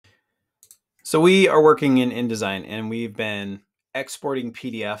So we are working in InDesign and we've been exporting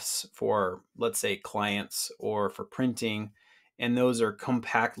PDFs for, let's say, clients or for printing. And those are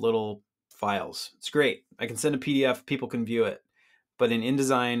compact little files. It's great. I can send a PDF, people can view it. But in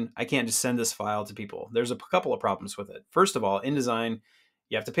InDesign, I can't just send this file to people. There's a couple of problems with it. First of all, InDesign,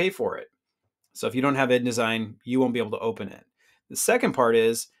 you have to pay for it. So if you don't have InDesign, you won't be able to open it. The second part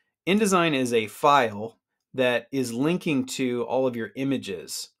is InDesign is a file that is linking to all of your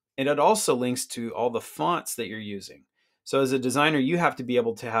images. And it also links to all the fonts that you're using. So as a designer, you have to be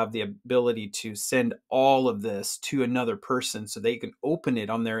able to have the ability to send all of this to another person so they can open it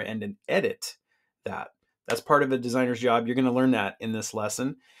on their end and edit that. That's part of a designer's job. You're going to learn that in this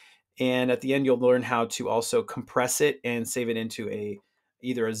lesson. And at the end, you'll learn how to also compress it and save it into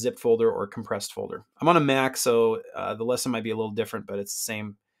either a zip folder or a compressed folder. I'm on a Mac, so the lesson might be a little different, but it's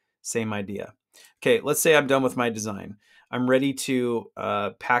the same idea. Okay, let's say I'm done with my design. I'm ready to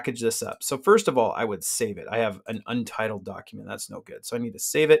package this up. So first of all, I would save it. I have an untitled document. That's no good. So I need to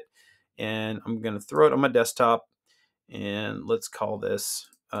save it, and I'm going to throw it on my desktop, and let's call this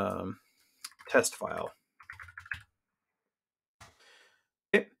test file.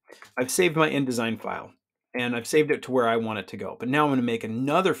 Okay. I've saved my InDesign file and I've saved it to where I want it to go. But now I'm going to make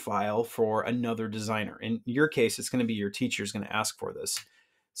another file for another designer. In your case, it's going to be your teacher is going to ask for this.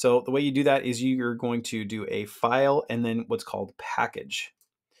 So the way you do that is you're going to do a file and then what's called package.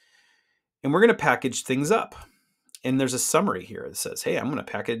 And we're going to package things up. And there's a summary here that says, hey, I'm going to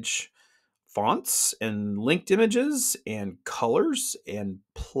package fonts and linked images and colors and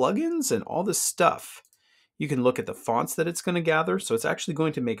plugins and all this stuff. You can look at the fonts that it's going to gather. So it's actually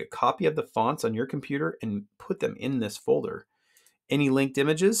going to make a copy of the fonts on your computer and put them in this folder. Any linked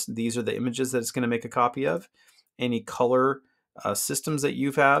images, these are the images that it's going to make a copy of. Any color systems that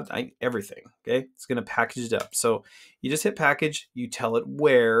you've had, everything, okay? It's going to package it up. So you just hit package, you tell it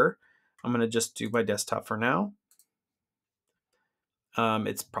where. I'm going to just do my desktop for now.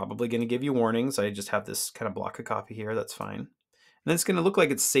 It's probably going to give you warnings. I just have this kind of block a copy here. That's fine. And then it's going to look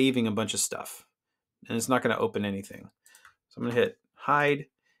like it's saving a bunch of stuff. And it's not going to open anything. So I'm going to hit hide.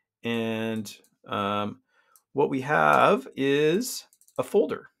 And what we have is a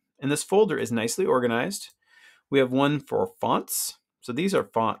folder. And this folder is nicely organized. We have one for fonts. So these are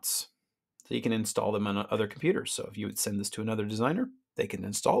fonts. So you can install them on other computers. So if you would send this to another designer, they can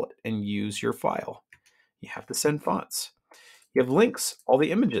install it and use your file. You have to send fonts. You have links, all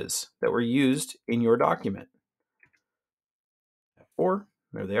the images that were used in your document. Or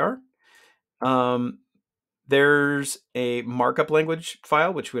there they are. There's a markup language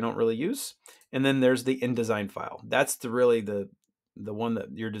file, which we don't really use. And then there's the InDesign file. That's really the one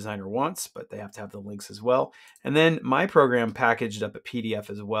that your designer wants, but they have to have the links as well. And then my program packaged up a PDF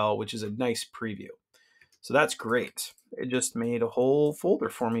as well, which is a nice preview. So that's great. It just made a whole folder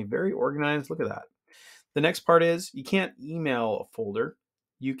for me, very organized. Look at that. The next part is you can't email a folder.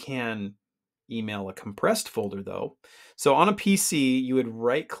 You can email a compressed folder though. So on a PC, you would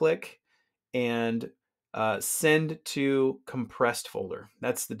right click and send to compressed folder.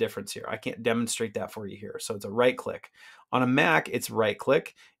 That's the difference here. I can't demonstrate that for you here. So it's a right click. On a Mac, it's right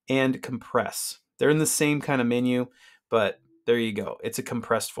click and compress. They're in the same kind of menu, but there you go. It's a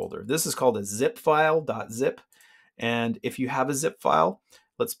compressed folder. This is called a zip file, .zip. And if you have a zip file,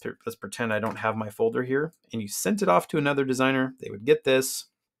 let's pretend I don't have my folder here, and you sent it off to another designer, they would get this.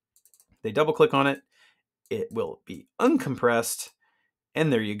 They double click on it. It will be uncompressed.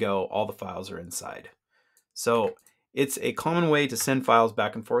 And there you go. All the files are inside. So it's a common way to send files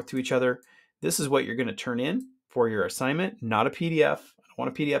back and forth to each other. This is what you're going to turn in for your assignment, not a PDF. I don't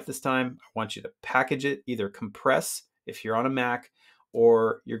want a PDF this time. I want you to package it, either compress if you're on a Mac,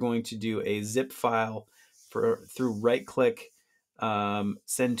 or you're going to do a zip file through right click,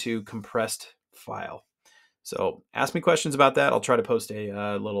 send to compressed file. So ask me questions about that. I'll try to post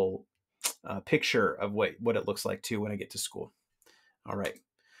a little picture of what it looks like too when I get to school. All right.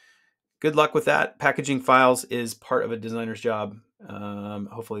 Good luck with that. Packaging files is part of a designer's job.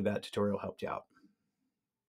 Hopefully that tutorial helped you out.